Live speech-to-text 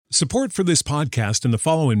Support for this podcast and the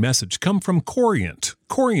following message come from Corient.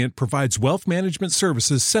 Corient provides wealth management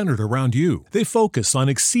services centered around you. They focus on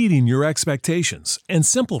exceeding your expectations and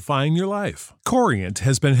simplifying your life. Corient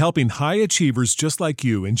has been helping high achievers just like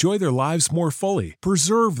you enjoy their lives more fully,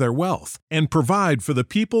 preserve their wealth, and provide for the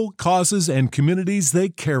people, causes, and communities they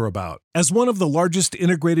care about. As one of the largest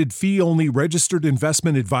integrated fee-only registered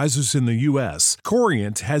investment advisors in the U.S.,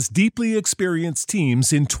 Corient has deeply experienced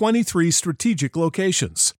teams in 23 strategic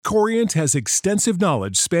locations. Corient has extensive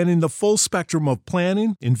knowledge spanning the full spectrum of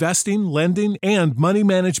planning, investing, lending, and money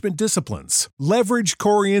management disciplines. Leverage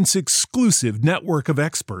Corient's exclusive network of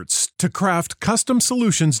experts to craft custom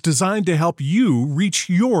solutions designed to help you reach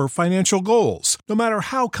your financial goals, no matter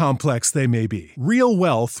how complex they may be. Real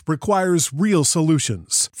wealth requires real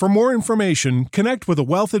solutions. For more information, connect with a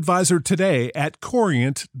wealth advisor today at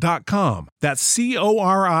Corient.com. That's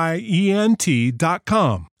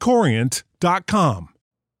Corient.com. Corient.com.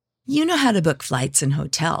 You know how to book flights and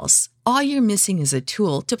hotels. All you're missing is a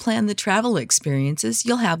tool to plan the travel experiences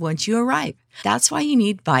you'll have once you arrive. That's why you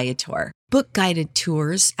need Viator. Book guided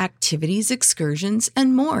tours, activities, excursions,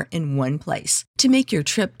 and more in one place to make your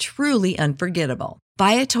trip truly unforgettable.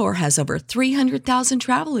 Viator has over 300,000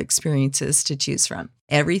 travel experiences to choose from.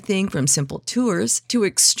 Everything from simple tours to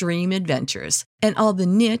extreme adventures and all the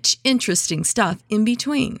niche, interesting stuff in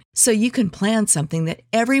between. So you can plan something that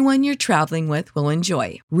everyone you're traveling with will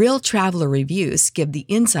enjoy. Real traveler reviews give the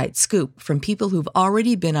inside scoop from people who've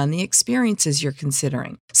already been on the experiences you're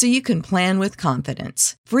considering. So you can plan with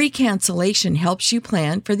confidence. Free cancellation helps you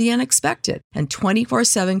plan for the unexpected. And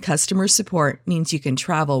 24/7 customer support means you can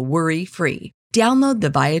travel worry-free. Download the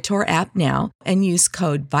Viator app now and use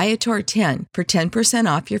code Viator10 for 10%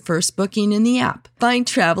 off your first booking in the app. Find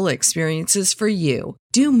travel experiences for you.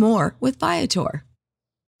 Do more with Viator.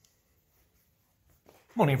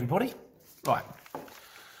 Morning, everybody. Right.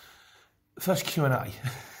 First Q&A.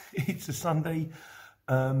 It's a Sunday.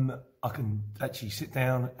 I can actually sit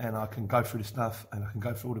down and I can go through the stuff and I can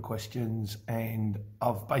go through all the questions. And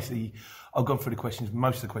I've gone through the questions,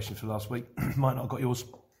 most of the questions for last week. Might not have got yours.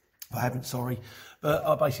 I haven't, sorry, but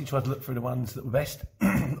I basically tried to look through the ones that were best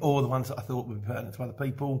or the ones that I thought would be pertinent to other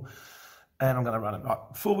people, and I'm going to run it. Right,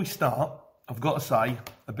 before we start, I've got to say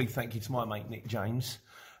a big thank you to my mate Nick James,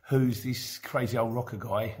 who's this crazy old rocker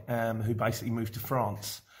guy who basically moved to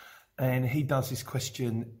France, and he does this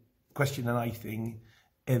question and A thing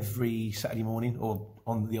every Saturday morning or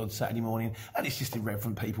on the odd Saturday morning, and it's just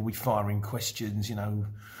irreverent people with firing questions, you know.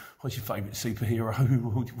 What's your favourite superhero?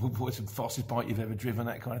 What's the fastest bike you've ever driven?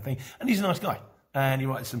 That kind of thing. And he's a nice guy. And he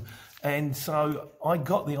writes them. And so I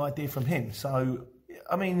got the idea from him. So,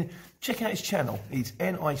 I mean, check out his channel. It's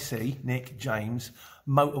NIC, Nick James,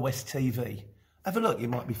 Motor West TV. Have a look. It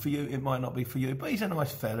might be for you. It might not be for you. But he's a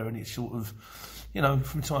nice fella. And it's sort of, you know,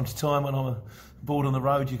 from time to time when I'm bored on the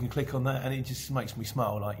road, you can click on that. And it just makes me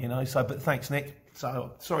smile, like, you know. So, but thanks, Nick.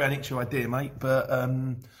 So, sorry I nicked your idea, mate. But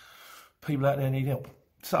people out there need help.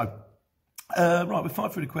 So, right, we'll fire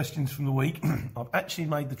through the questions from the week. I've actually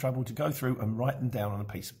made the trouble to go through and write them down on a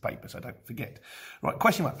piece of paper so I don't forget. Right,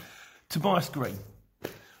 question 1. Tobias Green.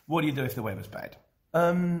 What do you do if the weather's bad?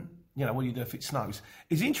 You know, what do you do if it snows?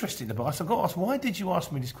 It's interesting, Tobias. I've got to ask, why did you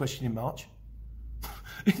ask me this question in March?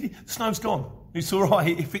 The snow's gone. It's all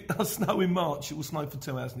right. If it does snow in March, it will snow for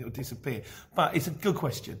 2 hours and it will disappear. But it's a good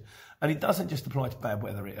question. And it doesn't just apply to bad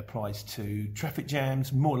weather. It applies to traffic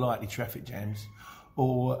jams, more likely traffic jams,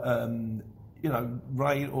 or, you know,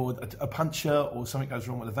 rain or a puncture or something goes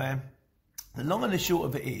wrong with the van. The long and the short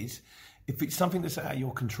of it is, if it's something that's out of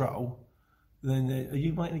your control, then are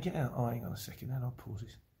you waiting to get out? Oh, hang on a second, then I'll pause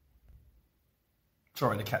this.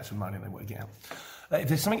 Sorry, the cats are moaning, they want to get out. If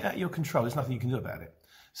there's something out of your control, there's nothing you can do about it.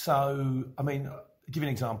 So, I mean, I'll give you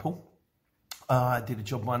an example. I did a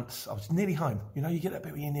job once, I was nearly home. You know, you get that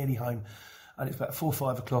bit where you're nearly home, and it's about 4 or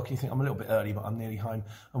 5 o'clock, and you think, I'm a little bit early, but I'm nearly home,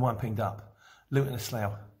 and one pinged up. Luton and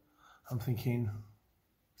Slough. I'm thinking,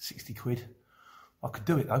 60 quid. I could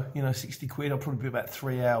do it though, you know, 60 quid, I'll probably be about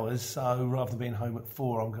 3 hours. So rather than being home at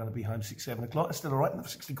 4, I'm going to be home 6, 7 o'clock. That's still all right, for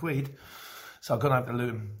 60 quid. So I've gone over to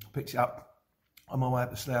Luton, picked it up, on my way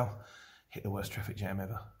up to Slough, hit the worst traffic jam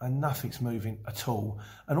ever. And nothing's moving at all.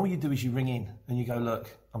 And all you do is you ring in and you go, look,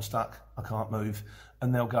 I'm stuck, I can't move.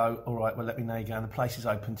 And they'll go, all right, well, let me know you go. And the place is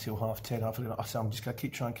open till 10:30. I said, I'm just going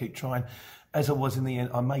to keep trying. As I was in the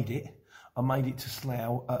end, I made it to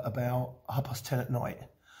Slough at about 10:30 at night,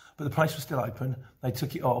 but the place was still open. They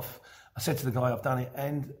took it off. I said to the guy, I've done it.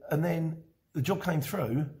 And then the job came through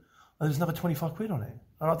and there's another 25 quid on it.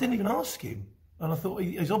 And I didn't even ask him. And I thought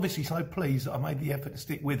he was obviously so pleased that I made the effort to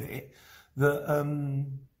stick with it that,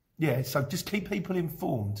 Yeah, so just keep people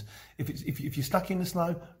informed. If you're stuck in the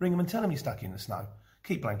snow, ring them and tell them you're stuck in the snow.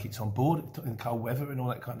 Keep blankets on board in cold weather and all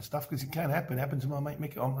that kind of stuff, because it can happen. It happened to my mate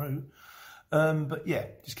Mick en route. But yeah,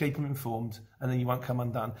 just keep them informed, and then you won't come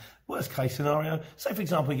undone. Worst case scenario, say for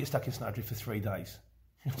example you get stuck in snowdrift for 3 days.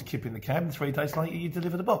 You have to keep in the cab, and 3 days later you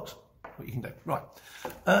deliver the box. What you can do. Right.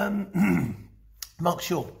 Mark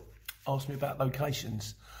Shaw asked me about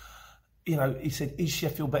locations. You know, he said, is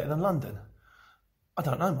Sheffield better than London? I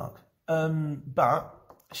don't know, Mark. But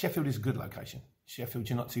Sheffield is a good location. Sheffield,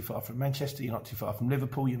 you're not too far from Manchester, you're not too far from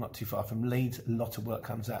Liverpool, you're not too far from Leeds. A lot of work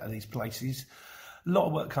comes out of these places. A lot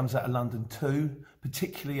of work comes out of London too,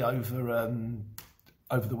 particularly over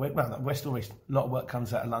the west or east. A lot of work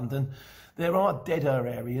comes out of London. There are deader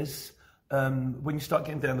areas. When you start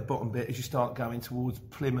getting down the bottom bit, as you start going towards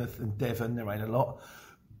Plymouth and Devon, there ain't a lot.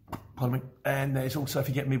 Pardon me. And there's also, if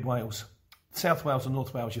you get mid Wales, South Wales and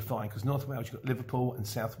North Wales, you're fine, because North Wales you've got Liverpool, and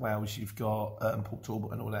South Wales you've got Port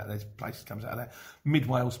Talbot and all that. There's places comes out of that. Mid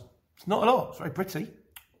Wales, it's not a lot. It's very pretty.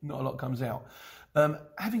 Not a lot comes out.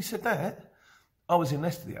 Having said that, I was in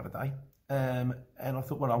Leicester the other day, and I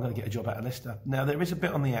thought, well, I'm going to get a job out of Leicester. Now, there is a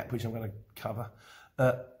bit on the app which I'm going to cover,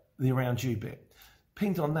 the Around You bit.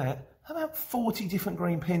 Pinged on that, about 40 different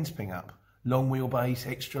green pins ping up. Long wheelbase,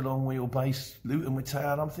 extra long wheelbase, Luton with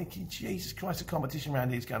tail. I'm thinking, Jesus Christ, the competition around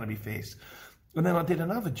here is going to be fierce. And then I did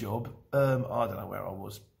another job, I don't know where I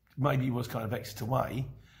was, maybe it was kind of Exeter way,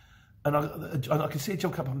 and I could see a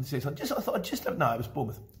job come up on the seats. I thought I'd just have, no, it was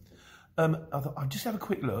Bournemouth. I thought I'd just have a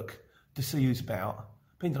quick look to see who's about.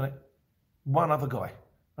 Pinned on it, one other guy.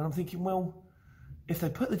 And I'm thinking, well, if they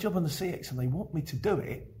put the job on the CX and they want me to do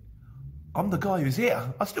it, I'm the guy who's here.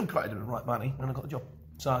 I still created the right money when I got the job.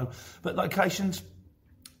 So, but locations,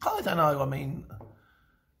 I don't know. I mean,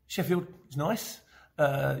 Sheffield is nice. You've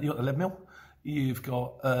got the lead mill. You've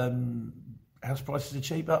got house prices are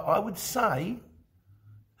cheaper. I would say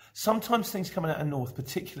sometimes things coming out of North,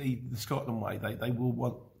 particularly the Scotland way, they will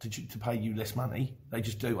want to pay you less money. They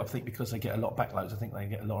just do. I think because they get a lot of backloads. I think they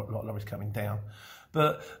get a lot of lorries coming down.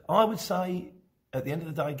 But I would say at the end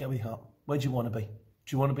of the day, go with your heart. Where do you want to be?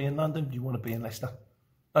 Do you want to be in London? Do you want to be in Leicester?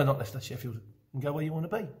 No, not Leicester, Sheffield. And go where you want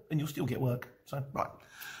to be, and you'll still get work. So, right.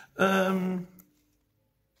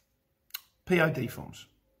 POD forms.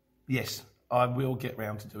 Yes, I will get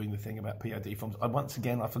round to doing the thing about POD forms. I've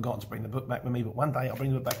forgotten to bring the book back with me, but one day I'll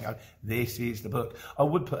bring the book back and go, this is the book. I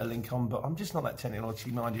would put a link on, but I'm just not that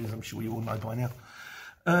technologically minded, as I'm sure you all know by now.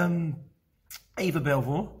 Eva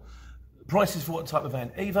Belvoir. Prices for what type of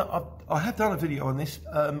van? Eva, I have done a video on this.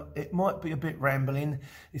 It might be a bit rambling.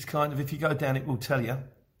 It's kind of, if you go down, it will tell you.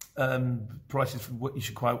 Prices for what you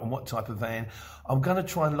should quote on what type of van. I'm going to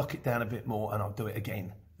try and lock it down a bit more, and I'll do it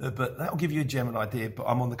again. But that'll give you a general idea, but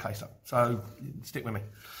I'm on the case up, so stick with me.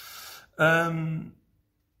 And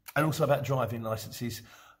also about driving licences.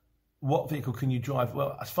 What vehicle can you drive?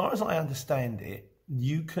 Well, as far as I understand it,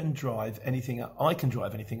 you can drive anything up. I can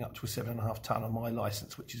drive anything up to a 7.5 tonne on my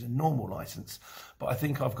licence, which is a normal licence. But I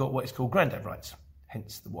think I've got what is called grandad rights,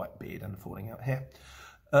 hence the white beard and the falling out hair.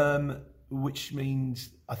 Which means,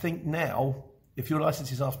 I think now, if your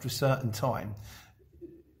licence is after a certain time,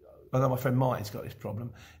 I know my friend Martin's got this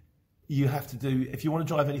problem, you have to do, if you want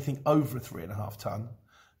to drive anything over a 3.5 tonne,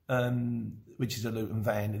 which is a Luton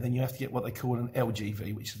van, then you have to get what they call an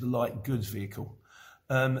LGV, which is the light goods vehicle.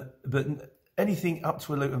 But anything up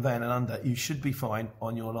to a Luton van and under, you should be fine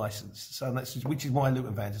on your licence. So which is why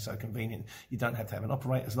Luton vans are so convenient. You don't have to have an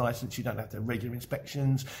operator's licence. You don't have to have regular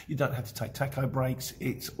inspections. You don't have to take tacho breaks.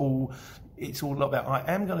 It's all about. I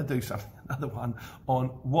am going to do another one on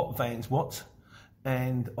what vans what,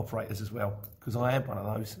 and operators as well, because I had one of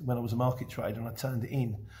those when I was a market trader and I turned it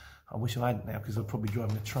in. I wish I hadn't now, because I'd probably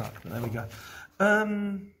driving a truck. But there we go.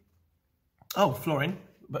 Florin.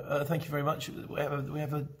 But thank you very much. We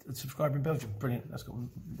have a subscriber in Belgium. Brilliant. That's got.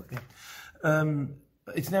 Yeah.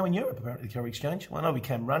 It's now in Europe, apparently, the Carrier Exchange. Well, I know we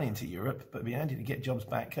can run into Europe, but it'd be handy to get jobs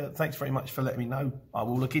back. Thanks very much for letting me know. I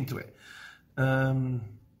will look into it.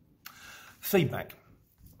 Feedback.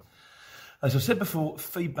 As I said before,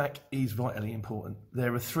 feedback is vitally important.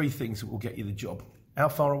 There are 3 things that will get you the job. How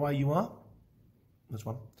far away you are. That's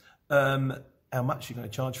one. How much you're going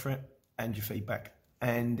to charge for it, and your feedback.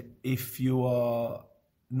 And if you are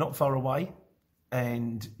not far away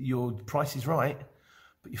and your price is right,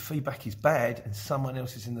 but your feedback is bad and someone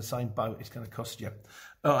else is in the same boat, it's going to cost you.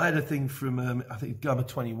 I had a thing from, I think,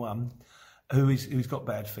 Gummer21, who's got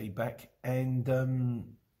bad feedback, and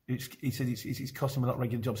he said it's costing him a lot of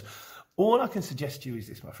regular jobs. All I can suggest to you is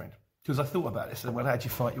this, my friend, because I thought about this, and well, how do you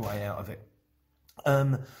fight your way out of it?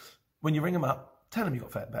 When you ring them up, tell them you've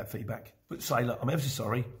got bad feedback, but say, look, I'm ever so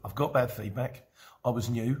sorry, I've got bad feedback. I was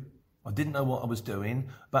new. I didn't know what I was doing.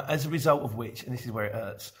 But as a result of which, and this is where it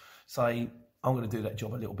hurts, say, I'm going to do that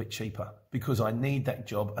job a little bit cheaper because I need that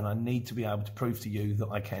job and I need to be able to prove to you that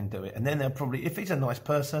I can do it. And then they'll probably, if he's a nice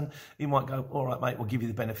person, he might go, all right, mate, we'll give you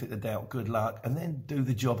the benefit of the doubt, good luck, and then do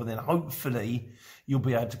the job. And then hopefully you'll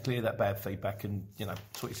be able to clear that bad feedback and,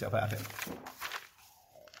 sort yourself out of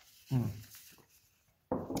it.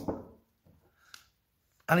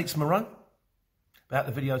 Alex Moreau, about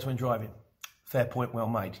the videos when driving. Fair point, well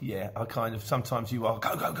made. Yeah, I kind of, sometimes you are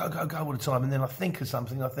go all the time. And then I think of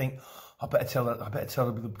something, I better tell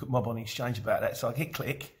the mob on the exchange about that. So I hit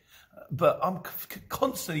click, but I'm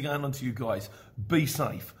constantly going on to you guys. Be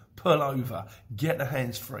safe, pull over, get the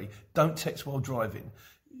hands free, don't text while driving.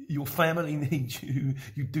 Your family needs you.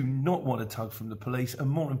 You do not want a tug from the police, and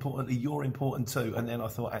more importantly, you're important too. And then I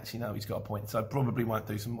thought, actually, no, he's got a point. So I probably won't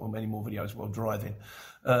do many more videos while driving.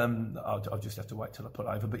 I'll just have to wait till I pull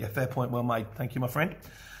over. But yeah, fair point, well made. Thank you, my friend.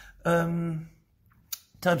 Terms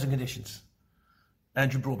and conditions.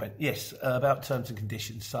 Andrew Broadbent, yes, about terms and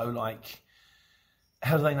conditions. So,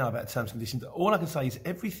 how do they know about terms and conditions? All I can say is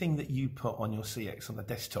everything that you put on your CX on the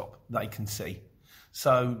desktop, they can see.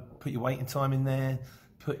 So, put your waiting time in there,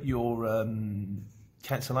 put your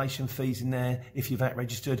cancellation fees in there. If you're VAT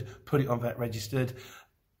registered, put it on VAT registered.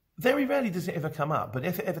 Very rarely does it ever come up, but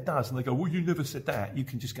if it ever does, and they go, well, you never said that, you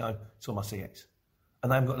can just go, it's on my CX.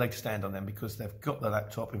 And they haven't got a leg to stand on them because they've got the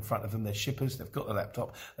laptop in front of them. They're shippers. They've got the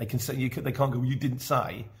laptop. They can say, they can't go, well, you didn't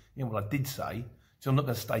say. Well, I did say. So I'm not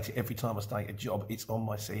going to state it every time I state a job. It's on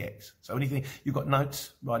my CX. So anything, you've got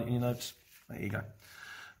notes, write it in your notes. There you go.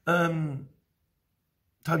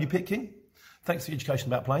 Toby Pitkin, thanks for the education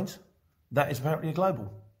about planes. That is apparently a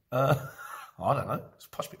global. I don't know. It's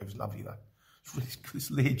posh, it was lovely though. This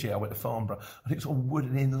Learjet, I went to Farnborough, and it was all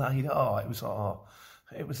wooden inlaid. It was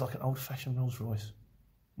like an old-fashioned Rolls Royce.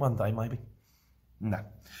 One day, maybe. No.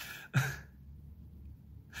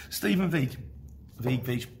 Stephen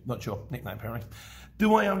Veig, not sure, nickname apparently.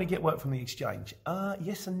 Do I only get work from the exchange?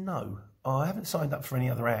 Yes and no. I haven't signed up for any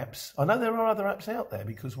other apps. I know there are other apps out there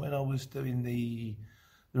because when I was doing the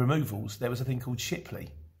removals, there was a thing called Shipley,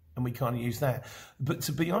 and we kind of use that. But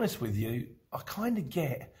to be honest with you,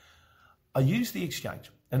 I use the exchange,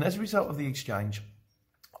 and as a result of the exchange,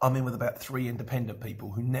 I'm in with about 3 independent people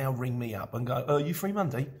who now ring me up and go, are you free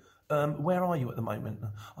Monday? Where are you at the moment?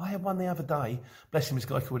 I had one the other day. Bless him, this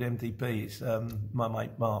guy called MDB. It's my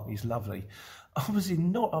mate Mark. He's lovely. I was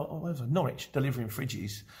in Norwich delivering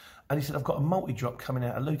fridges, and he said, I've got a multi-drop coming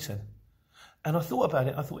out of Luton. And I thought about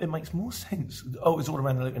it. I thought it makes more sense. Oh, it was all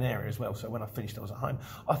around the Luton area as well. So when I finished, I was at home.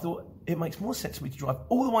 I thought it makes more sense for me to drive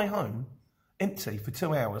all the way home, empty, for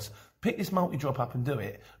 2 hours, pick this multi-drop up and do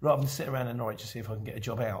it, rather than sit around in Norwich to see if I can get a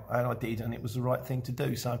job out. And I did, and it was the right thing to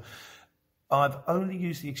do. So I've only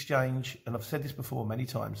used the exchange, and I've said this before many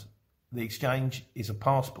times, the exchange is a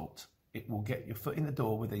passport. It will get your foot in the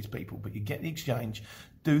door with these people, but you get the exchange,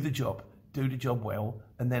 do the job well,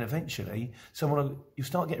 and then eventually you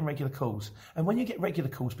start getting regular calls. And when you get regular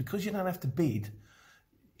calls, because you don't have to bid,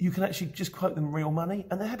 you can actually just quote them real money,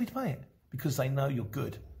 and they're happy to pay it because they know you're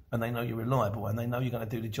good. And they know you're reliable, and they know you're going to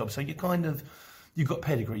do the job. So you've got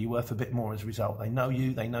pedigree, you're worth a bit more as a result. They know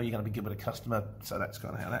you're going to be good with a customer, so that's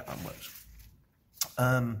kind of how that one works.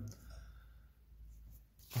 I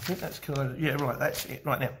think that's kind of, yeah, right, that's it.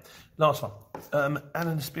 Right now, last one.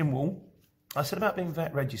 Alan Spinwall, I said about being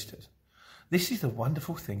VAT registered. This is the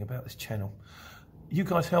wonderful thing about this channel. You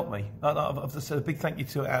guys help me. I've said a big thank you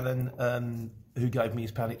to Alan, who gave me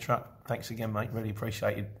his pallet truck. Thanks again, mate, really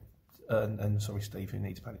appreciate it. And sorry, Steve, who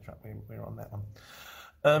needs a pallet truck. We're on that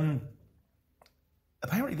one.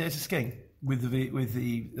 Apparently, there's a scheme with the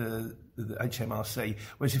HMRC,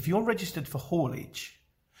 whereas if you're registered for haulage,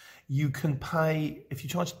 you can pay, if you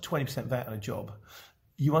charge 20% VAT on a job,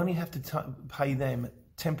 you only have to pay them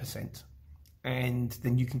 10%, and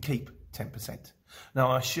then you can keep 10%.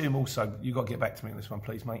 Now, I assume also, you've got to get back to me on this one,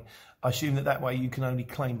 please, mate. I assume that way you can only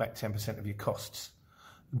claim back 10% of your costs.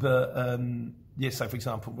 But, so for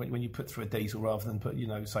example, when you put through a diesel, rather than put,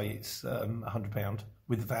 say it's £100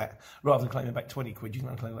 with VAT, rather than claiming back 20 quid, you can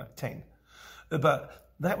only claim back 10.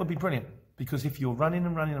 But that would be brilliant, because if you're running,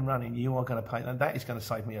 you are going to pay, and that is going to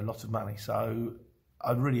save me a lot of money. So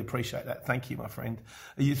I really appreciate that. Thank you, my friend.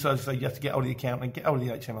 So you have to get hold of the accountant and get hold of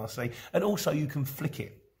the HMRC, and also you can flick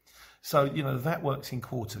it. So, the VAT works in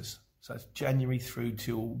quarters. So it's January through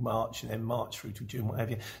till March, and then March through to June,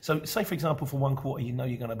 whatever. So say, for example, for one quarter, you're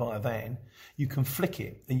going to buy a van, you can flick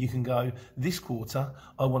it, and you can go, this quarter,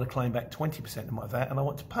 I want to claim back 20% of my VAT, and I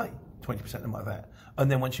want to pay 20% of my VAT. And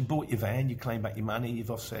then once you bought your van, you claim back your money, you've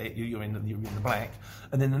offset it, you're in the black.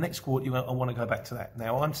 And then the next quarter, you go, I want to go back to that.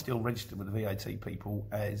 Now, I'm still registered with the VAT people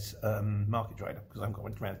as market trader because I haven't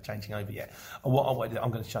got around to changing over yet. And what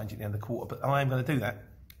I'm going to change it at the end of the quarter, but I am going to do that.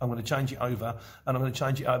 I'm going to change it over, and I'm going to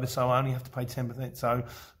change it over so I only have to pay 10%. So,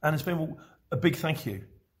 and it's been a big thank you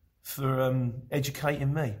for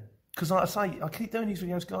educating me. Because like I say, I keep doing these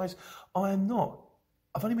videos, guys.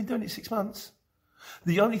 I've only been doing it 6 months.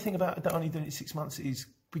 The only thing about only doing it 6 months is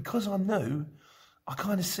because I'm new, I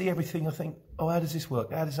kind of see everything. I think, oh, how does this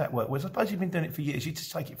work? How does that work? Whereas I suppose you've been doing it for years, you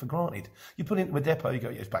just take it for granted. You put it into a depot, you go,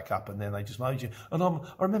 yeah, it's back up, and then they just load you. And I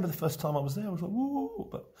remember the first time I was there, I was like, whoa.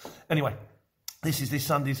 But anyway, this is this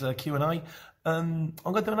Sunday's Q&A. I'm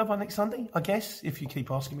going to do another one next Sunday, I guess, if you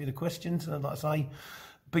keep asking me the questions. And like I say,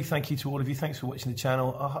 big thank you to all of you. Thanks for watching the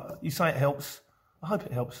channel. You say it helps. I hope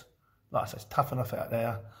it helps. Like I say, it's tough enough out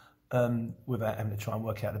there. Without having to try and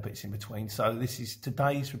work out the bits in between. So this is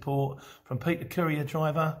today's report from Pete the Courier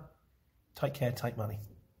Driver. Take care, take money.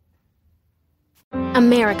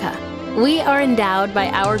 America. We are endowed by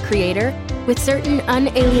our Creator with certain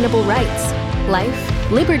unalienable rights: life,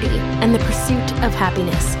 liberty, and the pursuit of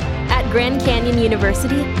happiness. At Grand Canyon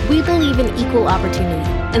University, we believe in equal opportunity,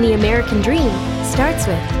 and the American dream starts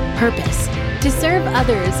with purpose. To serve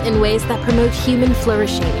others in ways that promote human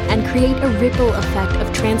flourishing and create a ripple effect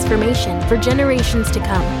of transformation for generations to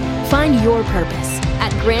come. Find your purpose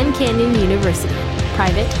at Grand Canyon University.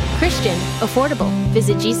 Private, Christian, affordable.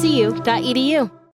 Visit gcu.edu.